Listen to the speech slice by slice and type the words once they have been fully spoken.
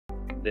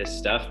this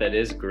stuff that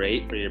is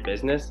great for your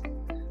business,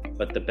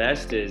 but the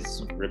best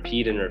is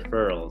repeat and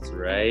referrals,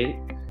 right?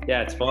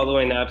 Yeah, it's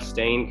following up,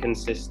 staying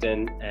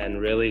consistent,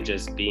 and really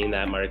just being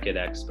that market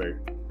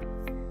expert.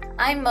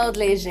 I'm Maud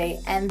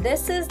Léger, and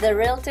this is the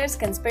Realtors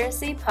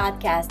Conspiracy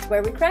Podcast,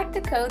 where we crack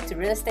the code to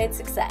real estate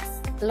success.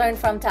 Learn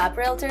from top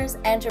realtors,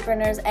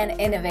 entrepreneurs, and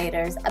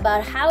innovators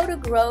about how to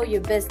grow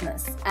your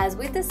business as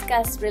we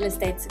discuss real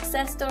estate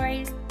success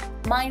stories,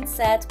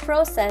 mindset,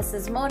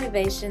 processes,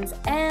 motivations,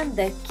 and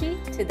the key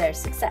to their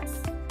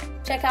success.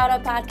 Check out our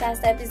podcast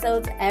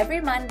episodes every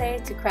Monday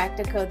to crack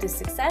the code to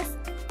success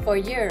for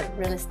your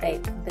real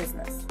estate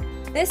business.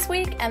 This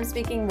week, I'm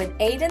speaking with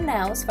Aidan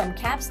Naus from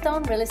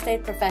Capstone Real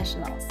Estate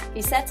Professionals.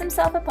 He sets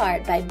himself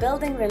apart by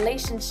building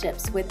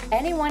relationships with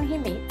anyone he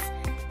meets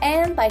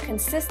and by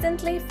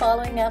consistently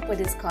following up with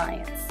his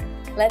clients.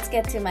 Let's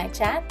get to my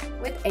chat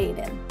with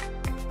Aidan.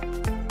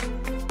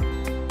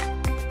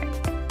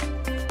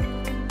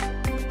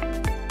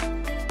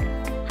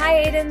 Hi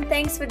Aidan,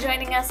 thanks for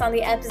joining us on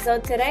the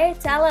episode today.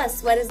 Tell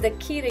us, what is the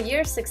key to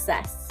your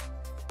success?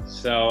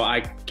 So I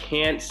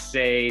can't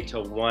say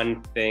to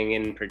one thing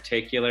in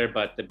particular,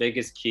 but the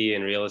biggest key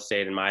in real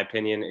estate, in my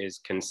opinion, is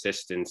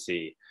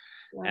consistency.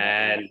 Wow.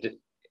 And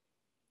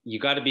you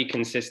got to be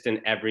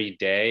consistent every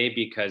day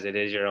because it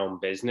is your own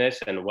business,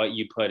 and what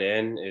you put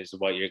in is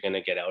what you're going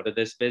to get out of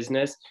this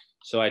business.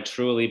 So I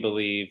truly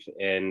believe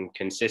in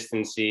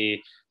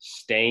consistency.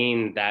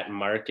 Staying that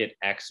market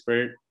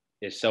expert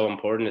is so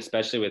important,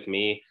 especially with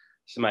me.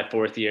 This is my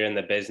 4th year in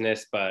the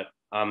business, but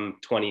I'm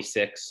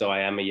 26, so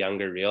I am a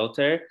younger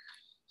realtor.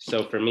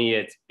 So for me,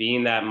 it's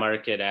being that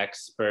market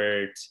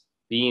expert,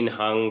 being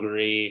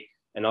hungry,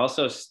 and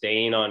also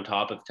staying on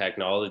top of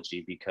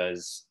technology,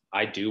 because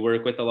I do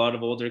work with a lot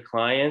of older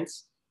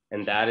clients,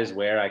 and that is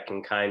where I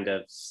can kind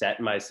of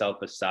set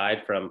myself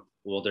aside from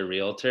older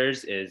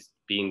realtors, is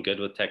being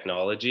good with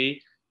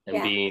technology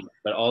and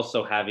but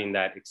also having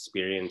that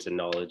experience and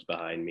knowledge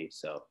behind me.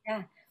 So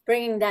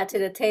bringing that to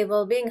the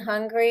table, being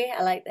hungry.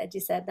 I like that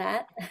you said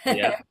that.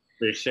 Yeah,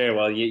 for sure.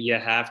 Well, you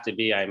have to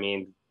be. I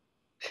mean,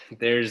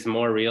 there's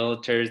more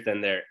realtors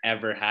than there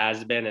ever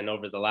has been. And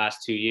over the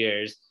last 2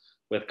 years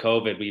with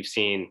COVID, we've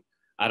seen,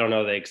 I don't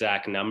know the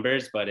exact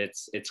numbers, but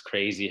it's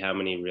crazy how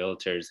many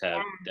realtors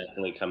have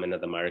definitely come into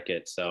the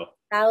market. So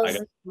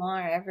thousands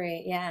more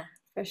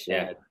for sure.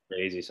 Yeah, it's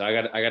crazy. So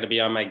I got to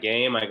be on my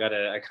game. I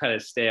gotta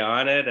stay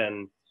on it.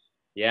 And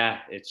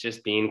it's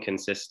just being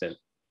consistent.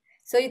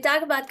 So you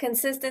talk about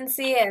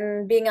consistency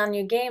and being on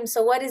your game.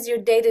 So what is your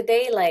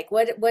day-to-day like?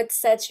 What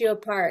sets you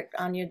apart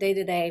on your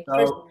day-to-day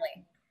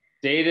personally?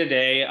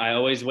 Day-to-day, I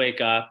always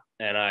wake up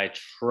and I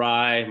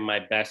try my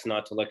best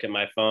not to look at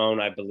my phone.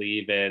 I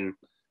believe in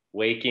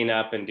waking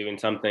up and doing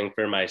something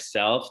for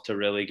myself to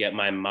really get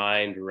my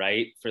mind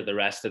right for the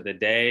rest of the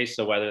day.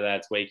 So whether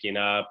that's waking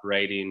up,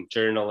 writing,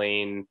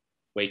 journaling,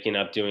 waking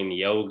up, doing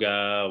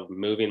yoga,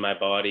 moving my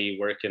body,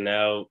 working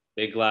out,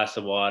 big glass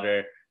of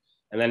water,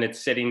 and then it's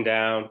sitting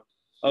down.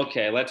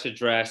 Okay, let's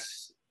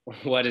address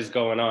what is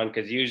going on,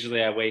 because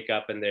usually I wake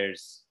up and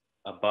there's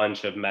a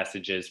bunch of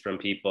messages from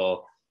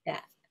people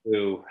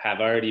who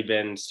have already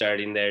been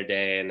starting their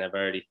day and have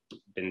already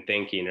been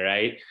thinking,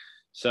 right?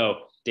 So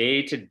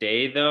day to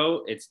day,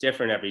 though, it's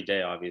different every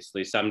day,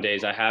 obviously. Some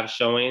days I have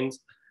showings.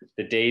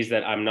 The days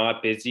that I'm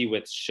not busy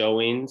with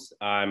showings,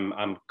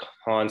 I'm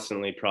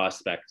constantly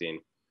prospecting.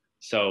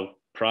 So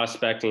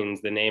prospecting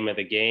is the name of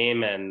the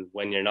game. And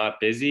when you're not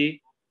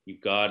busy, you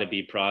got to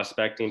be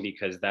prospecting,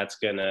 because that's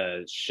going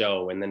to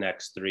show in the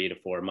next 3 to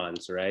 4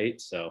 months,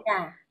 right? So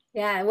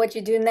what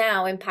you do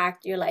now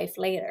impact your life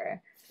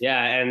later.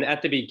 Yeah, and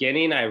at the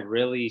beginning, I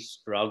really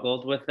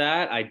struggled with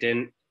that.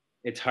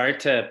 It's hard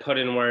to put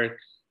in work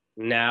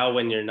now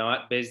when you're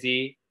not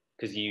busy,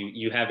 because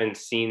you haven't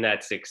seen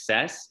that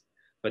success.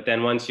 But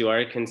then once you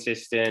are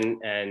consistent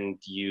and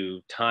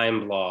you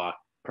time block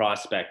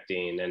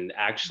prospecting and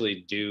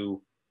actually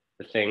do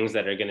the things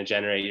that are going to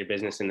generate your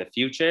business in the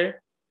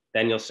future,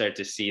 then you'll start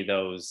to see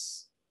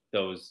those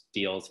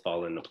deals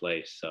fall into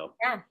place. So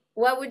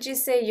what would you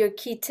say your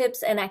key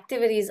tips and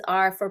activities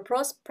are for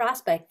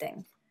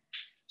prospecting?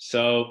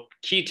 So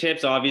key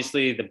tips,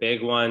 obviously the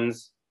big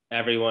ones,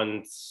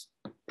 everyone's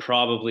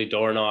probably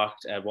door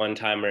knocked at one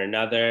time or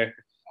another.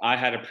 I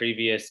had a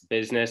previous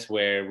business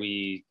where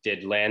we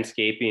did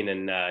landscaping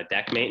and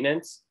deck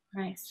maintenance.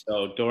 Nice.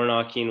 So door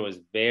knocking was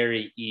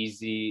very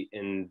easy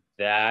in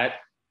that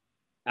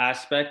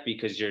aspect,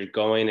 because you're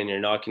going and you're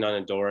knocking on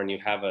a door and you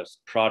have a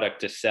product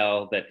to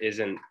sell that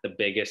isn't the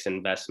biggest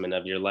investment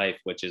of your life,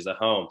 which is a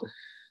home.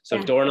 So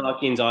door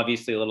knocking is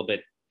obviously a little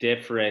bit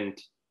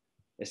different,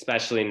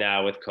 especially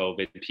now with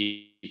COVID.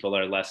 People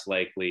are less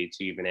likely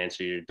to even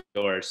answer your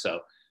door.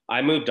 So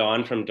I moved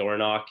on from door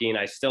knocking.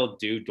 I still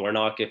do door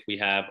knock if we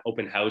have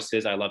open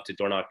houses. I love to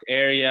door knock the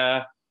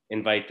area,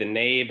 invite the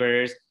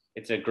neighbors.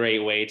 It's a great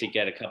way to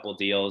get a couple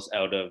deals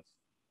out of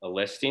a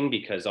listing,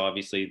 because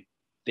obviously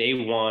they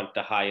want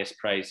the highest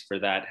price for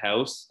that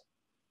house.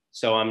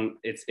 So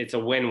it's a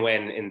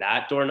win-win in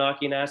that door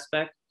knocking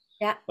aspect.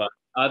 Yeah. But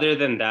other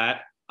than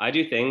that, I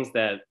do things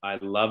that I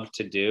love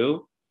to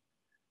do,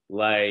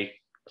 like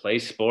play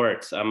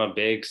sports. I'm a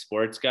big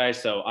sports guy,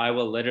 so I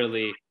will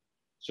literally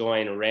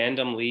join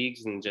random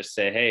leagues and just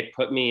say, hey,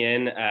 put me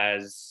in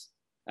as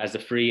a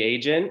free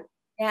agent.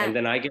 Yeah. And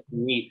then I get to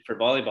meet, for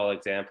volleyball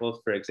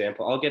for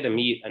example, I'll get to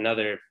meet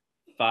another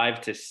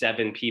 5 to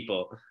 7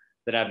 people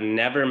that I've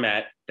never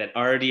met that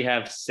already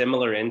have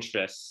similar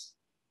interests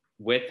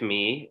with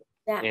me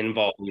Yeah. in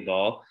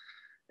volleyball.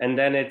 And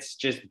then it's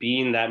just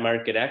being that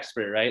market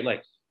expert, right?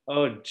 Like,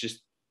 oh,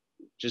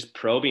 just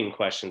probing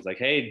questions like,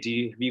 hey, have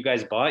you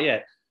guys bought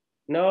yet?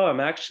 No,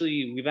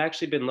 we've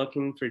actually been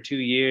looking for 2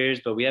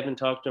 years, but we haven't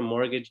talked to a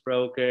mortgage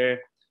broker.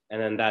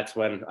 And then that's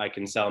when I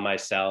can sell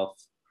myself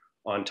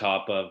on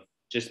top of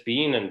just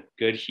being a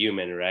good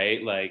human,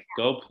 right? Like,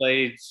 go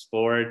play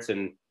sports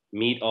and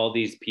meet all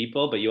these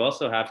people, but you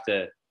also have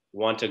to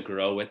want to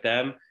grow with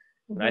them.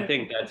 And I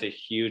think that's a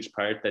huge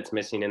part that's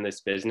missing in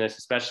this business,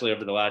 especially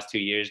over the last 2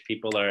 years.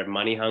 People are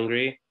money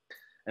hungry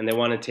and they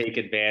want to take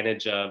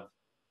advantage of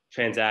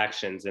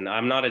transactions. And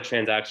I'm not a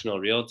transactional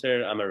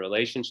realtor. I'm a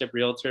relationship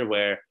realtor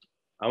where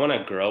I want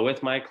to grow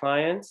with my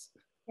clients.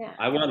 Yeah.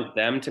 I want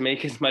them to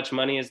make as much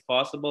money as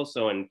possible.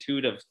 So in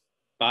 2 to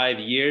 5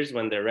 years,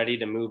 when they're ready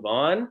to move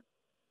on,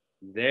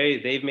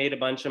 they've made a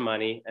bunch of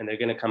money and they're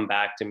going to come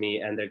back to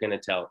me and they're going to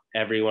tell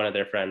every one of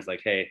their friends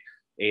like, hey,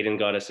 Aidan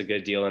got us a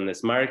good deal in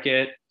this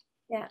market.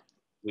 Yeah.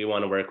 We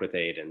want to work with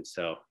Aidan.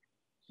 So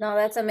no,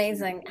 that's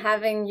amazing.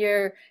 Having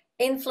your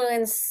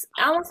influence,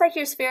 almost like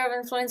your sphere of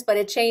influence, but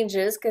it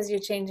changes because you're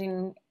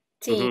changing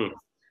teams,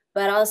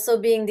 but also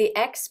being the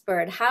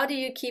expert. How do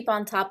you keep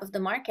on top of the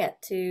market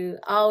to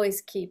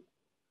always keep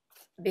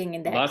being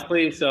in the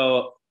luckily,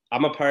 so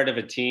I'm a part of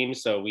a team.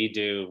 So we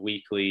do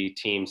weekly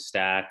team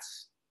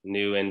stats,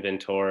 new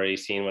inventory,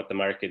 seeing what the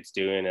market's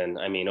doing. And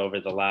I mean, over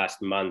the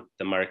last month,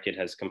 the market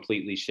has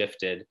completely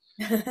shifted.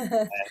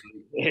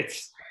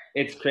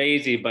 It's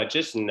crazy, but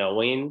just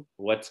knowing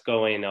what's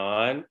going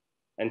on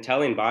and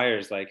telling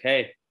buyers like,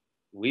 hey,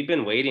 we've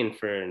been waiting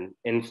for an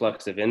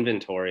influx of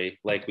inventory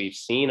like we've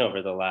seen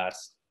over the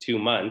last 2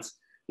 months.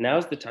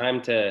 Now's the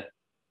time to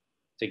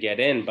get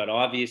in, but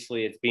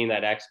obviously it's being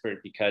that expert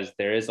because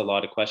there is a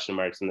lot of question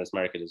marks in this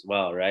market as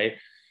well, right?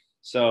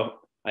 So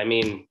I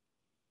mean,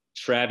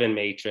 Treb and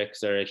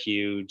Matrix are a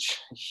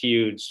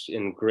huge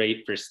and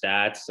great for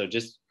stats. So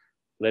just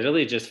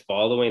literally just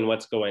following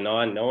what's going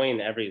on,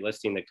 knowing every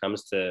listing that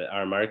comes to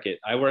our market.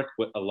 I work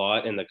with a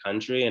lot in the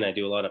country and I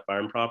do a lot of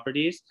farm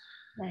properties.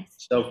 Nice.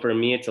 So for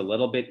me, it's a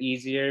little bit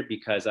easier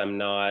because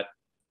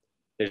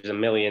there's a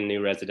million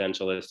new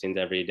residential listings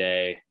every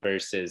day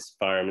versus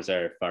farms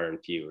are far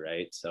and few,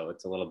 right? So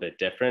it's a little bit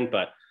different,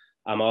 but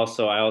I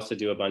also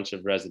do a bunch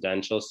of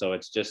residential. So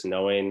it's just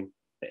knowing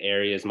the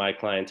areas my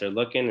clients are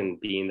looking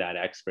and being that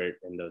expert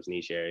in those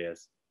niche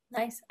areas.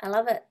 Nice. I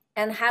love it.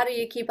 And how do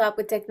you keep up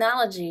with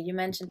technology? You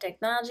mentioned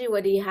technology.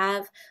 What do you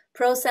have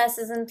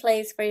processes in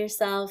place for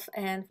yourself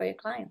and for your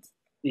clients?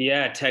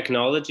 Yeah,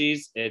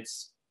 technologies,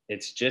 it's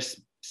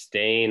just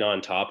staying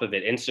on top of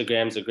it.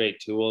 Instagram's a great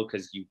tool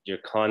because you're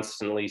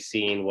constantly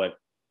seeing what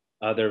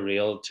other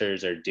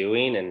realtors are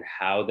doing and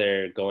how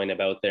they're going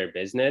about their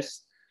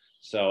business.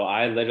 So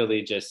I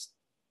literally just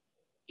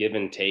give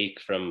and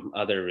take from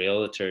other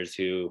realtors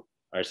who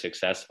are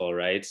successful,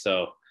 right?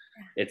 So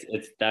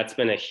that's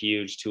been a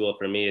huge tool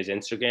for me is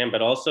Instagram,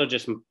 but also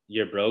just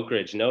your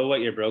brokerage. Know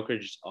what your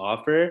brokerage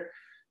offer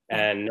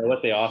and know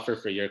what they offer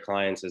for your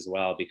clients as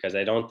well, because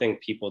I don't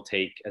think people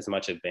take as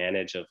much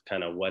advantage of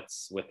kind of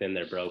what's within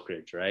their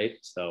brokerage, right?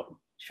 So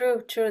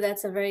true.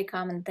 That's a very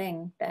common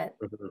thing that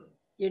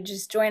you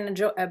just join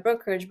a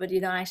brokerage, but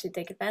you don't actually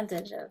take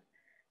advantage of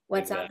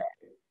what's out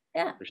there.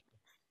 Yeah.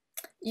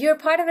 You're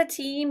part of a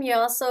team. You're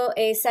also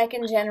a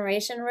second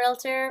generation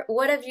realtor.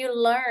 What have you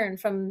learned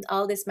from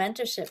all this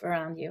mentorship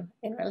around you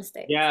in real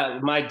estate? Yeah,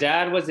 my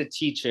dad was a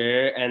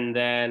teacher and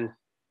then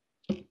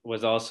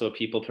was also a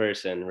people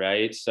person,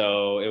 right?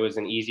 So it was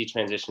an easy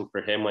transition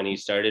for him when he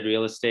started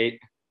real estate.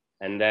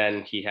 And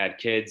then he had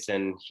kids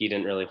and he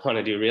didn't really want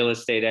to do real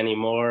estate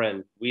anymore.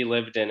 And we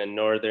lived in a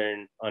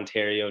northern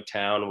Ontario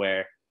town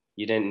where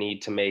you didn't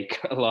need to make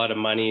a lot of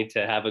money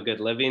to have a good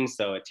living.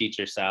 So a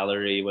teacher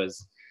salary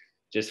was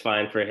just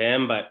fine for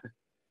him. But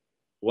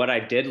what I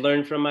did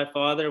learn from my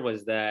father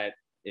was that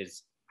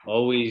it's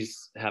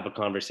always have a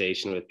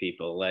conversation with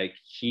people. Like,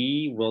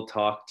 he will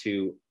talk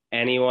to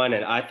anyone.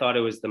 And I thought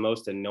it was the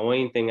most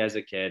annoying thing as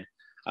a kid.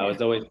 I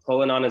was always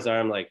pulling on his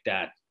arm like,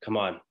 Dad, come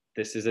on,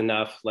 this is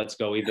enough. Let's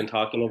go. We've been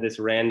talking to this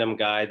random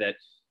guy that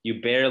you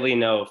barely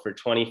know for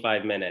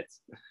 25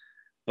 minutes.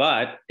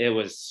 But it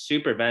was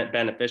super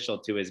beneficial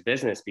to his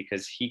business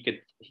because he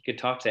could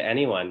talk to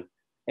anyone.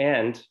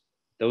 And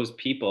those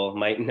people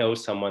might know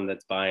someone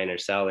that's buying or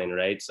selling,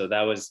 right? So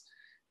that was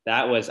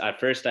at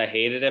first I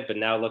hated it, but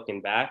now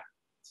looking back,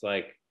 it's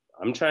like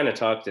I'm trying to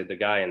talk to the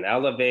guy in the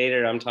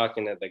elevator. I'm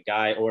talking to the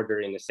guy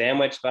ordering the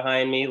sandwich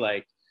behind me.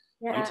 Like,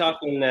 I'm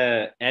talking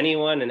to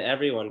anyone and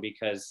everyone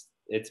because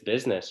it's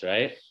business,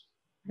 right?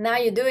 Now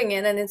you're doing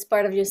it and it's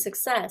part of your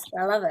success.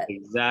 I love it.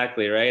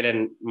 Exactly, right?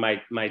 And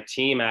my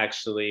team,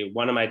 actually,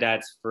 one of my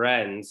dad's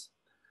friends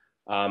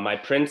My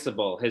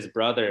principal, his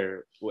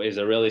brother, is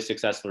a really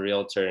successful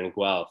realtor in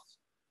Guelph.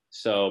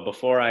 So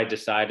before I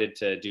decided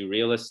to do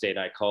real estate,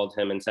 I called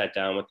him and sat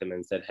down with him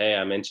and said, "Hey,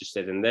 I'm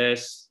interested in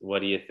this. What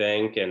do you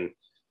think?" And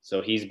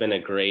so he's been a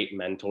great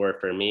mentor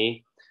for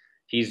me.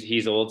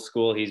 He's old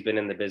school. He's been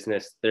in the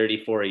business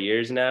 34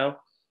 years now.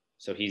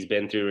 So he's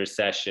been through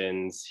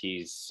recessions.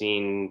 He's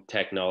seen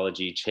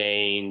technology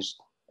change,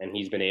 and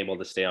he's been able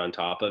to stay on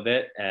top of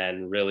it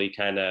and really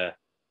kind of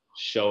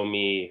show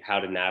me how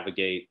to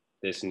navigate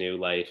this new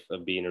life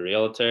of being a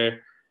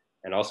realtor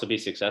and also be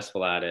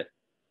successful at it.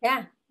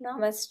 Yeah, no,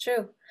 that's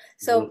true. Mhm.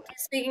 So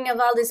speaking of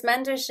all this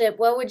mentorship,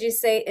 what would you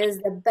say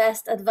is the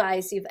best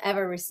advice you've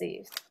ever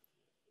received?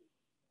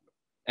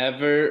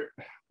 Ever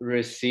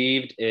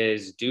received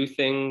is do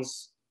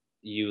things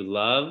you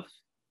love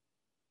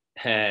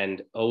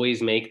and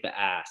always make the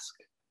ask.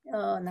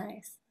 Oh,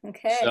 nice.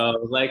 Okay. So,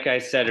 like I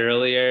said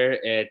earlier,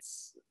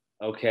 it's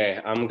okay,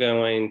 I'm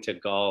going to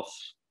golf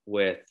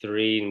with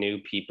 3 new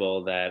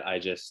people that I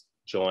just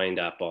joined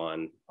up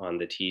on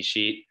the tee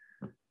sheet.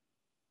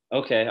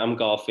 Okay, I'm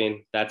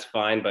golfing. That's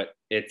fine, but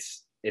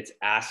it's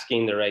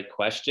asking the right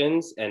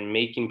questions and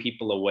making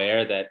people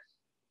aware that,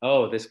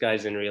 oh, this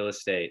guy's in real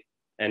estate,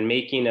 and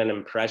making an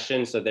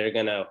impression so they're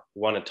gonna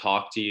want to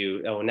talk to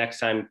you. Oh, next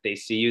time they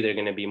see you, they're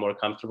gonna be more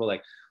comfortable.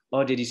 Like,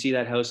 oh, did you see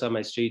that house on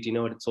my street? Do you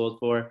know what it sold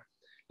for?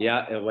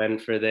 Yeah, it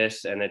went for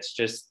this. And it's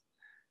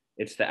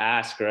the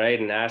ask, right?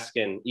 And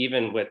asking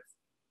even with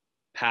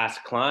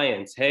past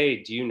clients,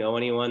 hey, do you know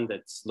anyone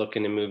that's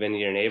looking to move into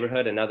your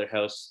neighborhood? Another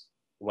house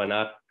went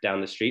up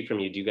down the street from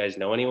you. Do you guys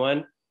know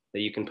anyone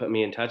that you can put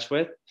me in touch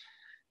with?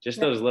 Just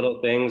No. those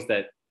little things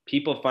that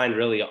people find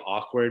really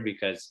awkward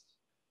because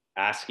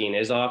asking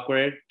is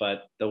awkward,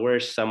 but the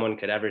worst someone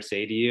could ever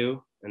say to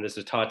you, and this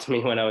was taught to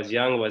me when I was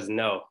young, was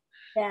no.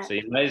 Yeah. So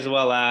you might as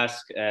well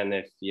ask. And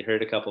if you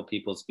hurt a couple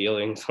people's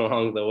feelings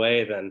along the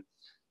way, then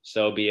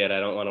so be it.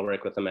 I don't want to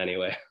work with them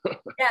anyway.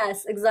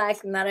 Yes,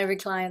 exactly. Not every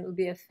client will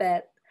be a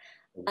fit.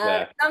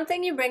 Exactly.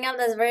 Something you bring up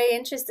that's very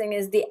interesting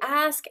is the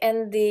ask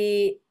and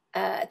the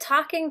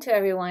talking to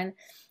everyone.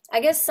 I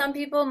guess some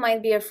people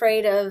might be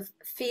afraid of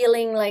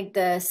feeling like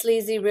the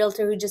sleazy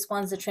realtor who just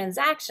wants a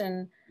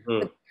transaction.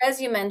 But Mhm. as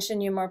you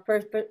mentioned, you're more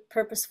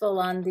purposeful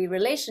on the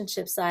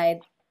relationship side.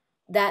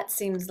 That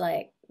seems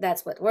like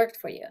that's what worked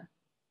for you.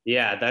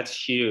 Yeah, that's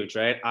huge,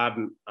 right?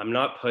 I'm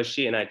not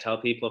pushy, and I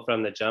tell people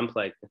from the jump,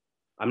 like,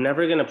 I'm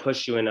never gonna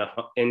push you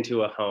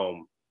into a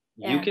home.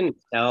 You Yeah. can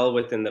tell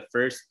within the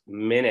first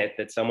minute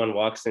that someone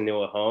walks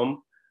into a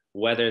home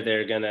whether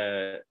they're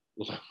gonna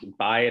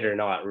buy it or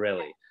not,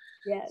 really.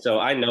 Yes. So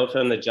I know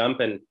from the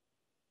jump, and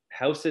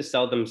houses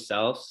sell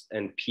themselves,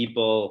 and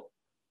people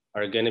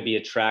are going to be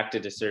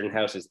attracted to certain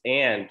houses.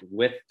 And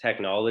with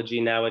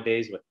technology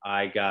nowadays, with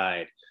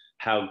iGuide,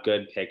 how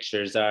good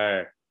pictures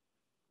are,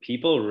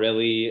 people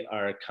really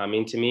are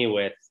coming to me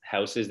with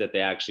houses that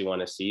they actually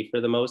want to see for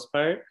the most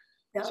part.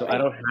 No, So I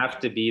don't have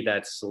to be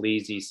that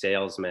sleazy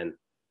salesman.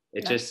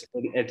 no.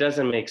 It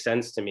doesn't make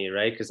sense to me,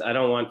 right? Because I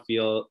don't want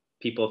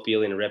people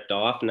feeling ripped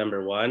off,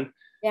 number one.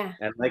 Yeah.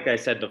 And like I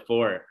said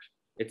before,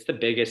 it's the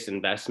biggest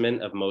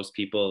investment of most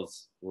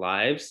people's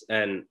lives.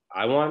 And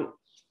I want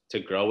to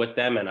grow with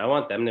them, and I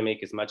want them to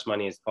make as much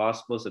money as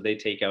possible. So they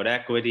take out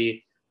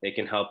equity, they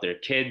can help their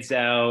kids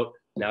out.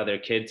 Now their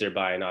kids are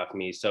buying off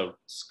me. So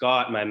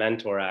Scott, my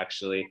mentor,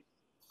 actually,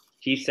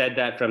 he said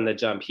that from the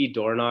jump. He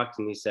door knocked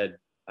and he said,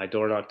 I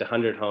door knocked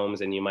 100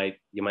 homes and you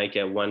might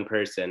get one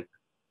person.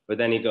 But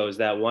then he goes,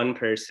 that one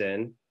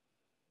person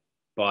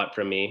bought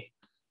from me,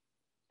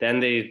 then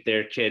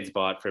their kids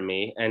bought from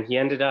me, and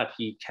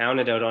he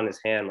counted out on his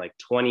hand like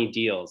 20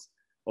 deals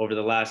over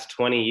the last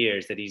 20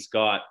 years that he's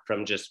got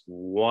from just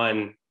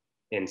one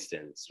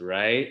instance,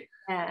 right?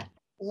 Yeah.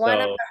 One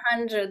of So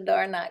 100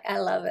 door knock. I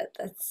love it.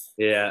 That's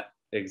yeah,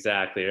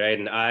 exactly, right.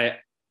 And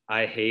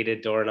I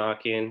hated door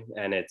knocking,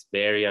 and it's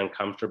very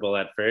uncomfortable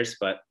at first,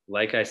 but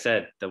like I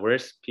said, the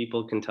worst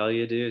people can tell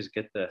you to do is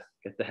get the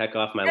heck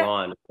off my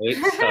lawn, right?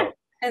 So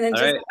and then all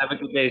just right, have a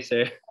good day,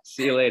 sir.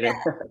 See you later.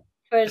 yeah,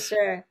 for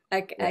sure. Yeah.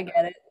 I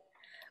get it.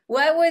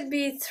 What would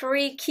be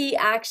 3 key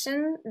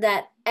action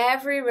that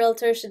every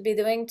realtor should be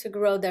doing to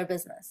grow their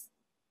business?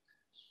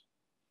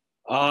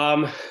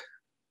 um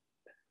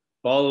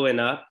Following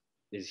up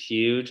is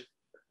huge.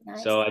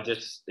 Nice. So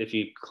if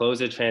you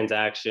close a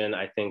transaction,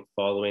 I think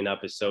following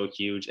up is so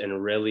huge,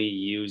 and really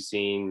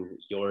using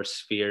your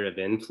sphere of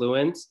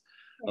influence.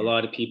 A Yeah.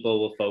 lot of people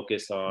will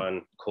focus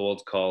on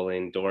cold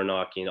calling, door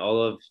knocking,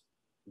 all of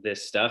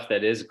this stuff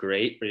that is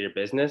great for your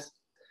business.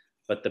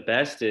 But the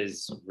best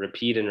is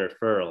repeat and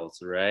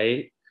referrals,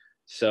 right?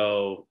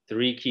 So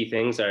 3 key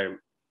things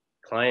are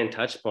client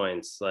touch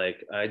points.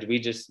 Like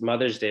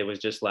Mother's Day was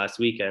just last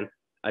weekend.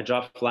 I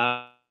dropped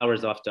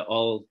flowers off to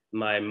all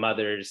my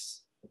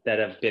mothers that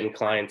have been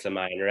clients of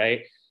mine,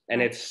 right? And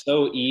Nice. it's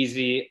so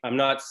easy. I'm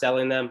not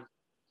selling them.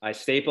 I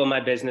staple my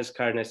business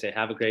card and I say,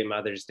 have a great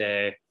Mother's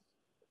Day.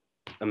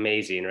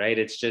 Amazing, right?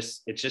 It's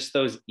just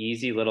those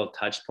easy little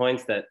touch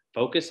points that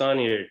focus on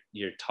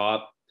your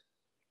top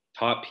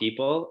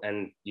people,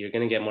 and you're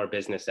going to get more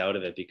business out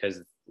of it,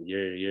 because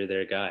you're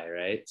their guy,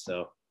 right?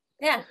 So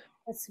yeah,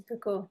 that's super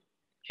cool.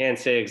 Can't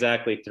say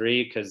exactly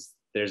 3 because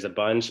there's a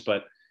bunch,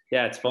 but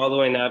yeah, it's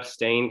following up,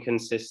 staying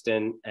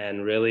consistent,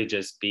 and really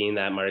just being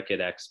that market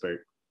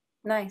expert.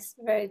 Nice,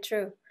 very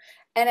true.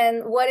 And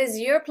then what is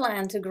your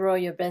plan to grow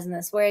your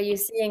business? Where are you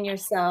seeing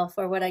yourself,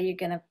 or what are you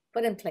going to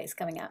put in place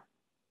coming up?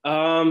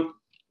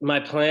 My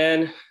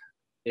plan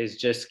is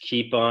just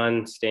keep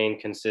on staying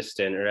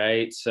consistent,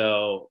 right?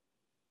 So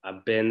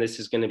this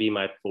is going to be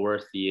my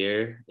 4th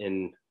year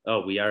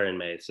we are in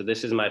May. So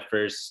this is my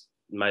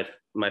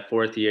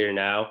 4th year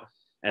now,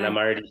 and I'm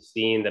already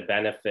seeing the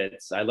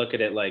benefits. I look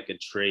at it like a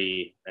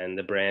tree, and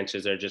the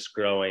branches are just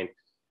growing,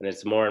 and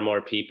it's more and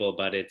more people,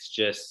 but it's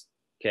just,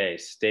 okay,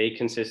 stay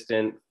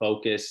consistent,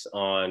 focus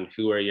on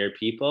who are your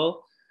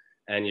people,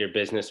 and your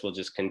business will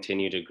just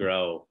continue to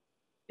grow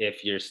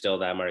if you're still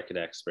that market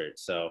expert.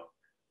 So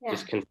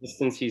just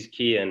consistency is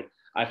key. And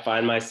I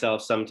find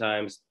myself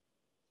sometimes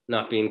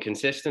not being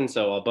consistent.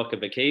 So I'll book a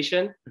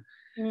vacation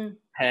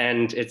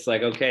and it's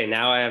like, okay,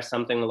 now I have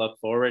something to look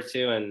forward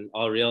to. And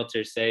all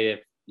realtors say, if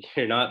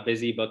you're not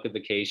busy, book a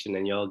vacation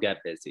and you'll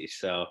get busy.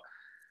 So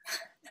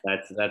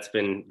that's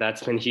been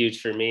huge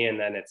for me. And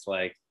then it's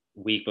like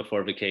week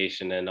before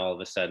vacation and all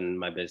of a sudden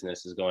my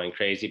business is going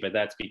crazy. But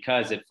that's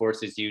because it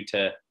forces you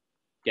to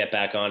get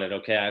back on it.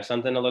 Okay, I have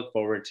something to look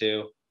forward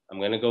to. I'm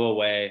going to go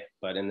away,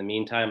 but in the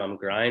meantime, I'm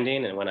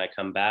grinding. And when I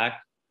come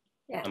back,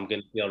 I'm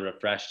going to feel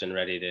refreshed and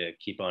ready to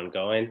keep on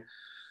going.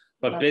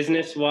 But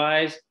business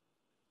wise,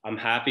 I'm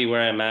happy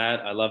where I'm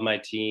at. I love my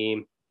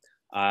team.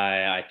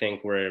 I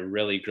think we're a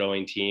really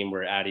growing team.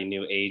 We're adding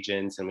new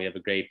agents and we have a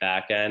great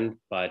back end,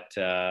 but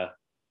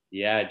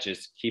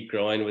just keep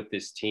growing with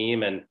this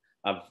team. And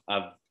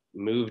I've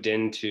moved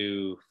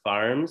into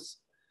farms.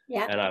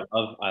 Yeah. And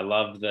I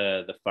love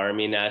the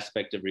farming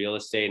aspect of real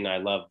estate, and I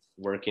love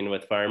working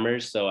with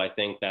farmers. So I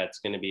think that's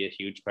going to be a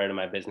huge part of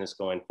my business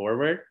going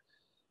forward.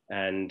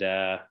 And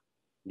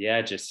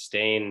just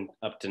staying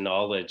up to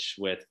knowledge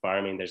with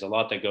farming. There's a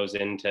lot that goes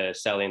into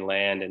selling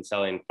land and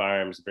selling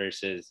farms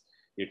versus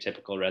your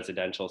typical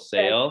residential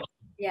sale.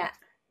 Yeah.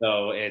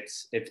 So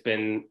it's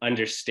been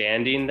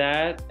understanding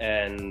that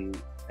and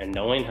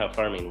knowing how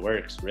farming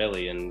works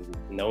really, and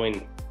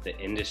knowing the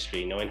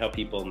industry, knowing how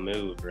people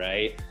move,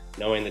 right?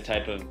 Knowing the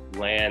type of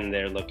land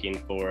they're looking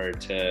for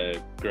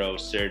to grow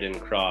certain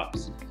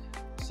crops.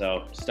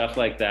 So stuff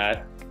like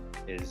that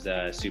is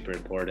super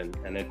important.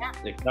 And it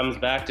comes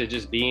back to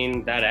just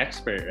being that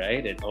expert,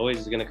 right? It always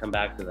is going to come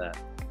back to that.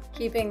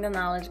 Keeping the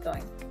knowledge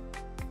going.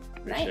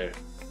 Nice. Sure.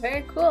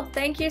 Very cool.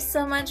 Thank you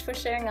so much for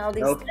sharing all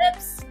these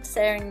tips.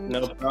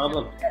 No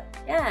problem.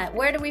 Yeah.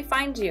 Where do we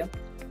find you?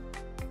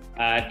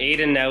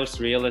 Aidan Naus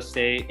Real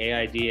Estate,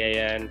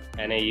 AIDAN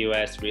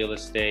NAUS Real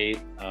Estate.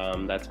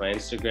 That's my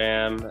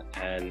Instagram,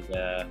 and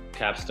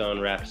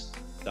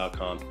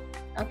capstonereps.com.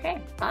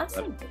 Okay,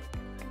 awesome.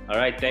 All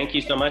right, thank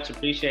you so much.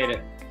 Appreciate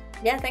it.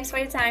 Yeah, thanks for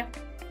your time.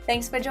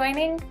 Thanks for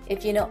joining.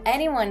 If you know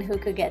anyone who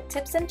could get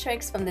tips and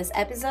tricks from this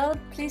episode,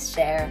 please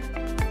share.